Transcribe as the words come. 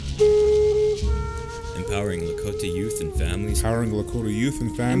Empowering Lakota youth and families. Empowering Lakota youth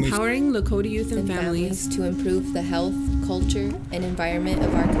and families. Empowering Lakota youth and families. To improve the health, culture, and environment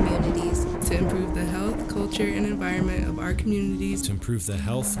of our communities. To improve the health, culture, and environment of our communities. To improve the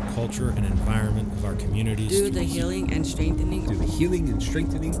health, culture, and environment of our communities. Through the healing and strengthening. Through the healing and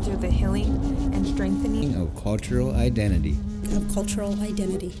strengthening. Through the healing and strengthening. Of cultural identity. Of cultural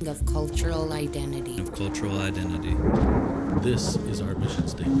identity. Of cultural identity. Of cultural identity. This is our mission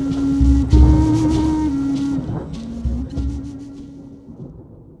statement.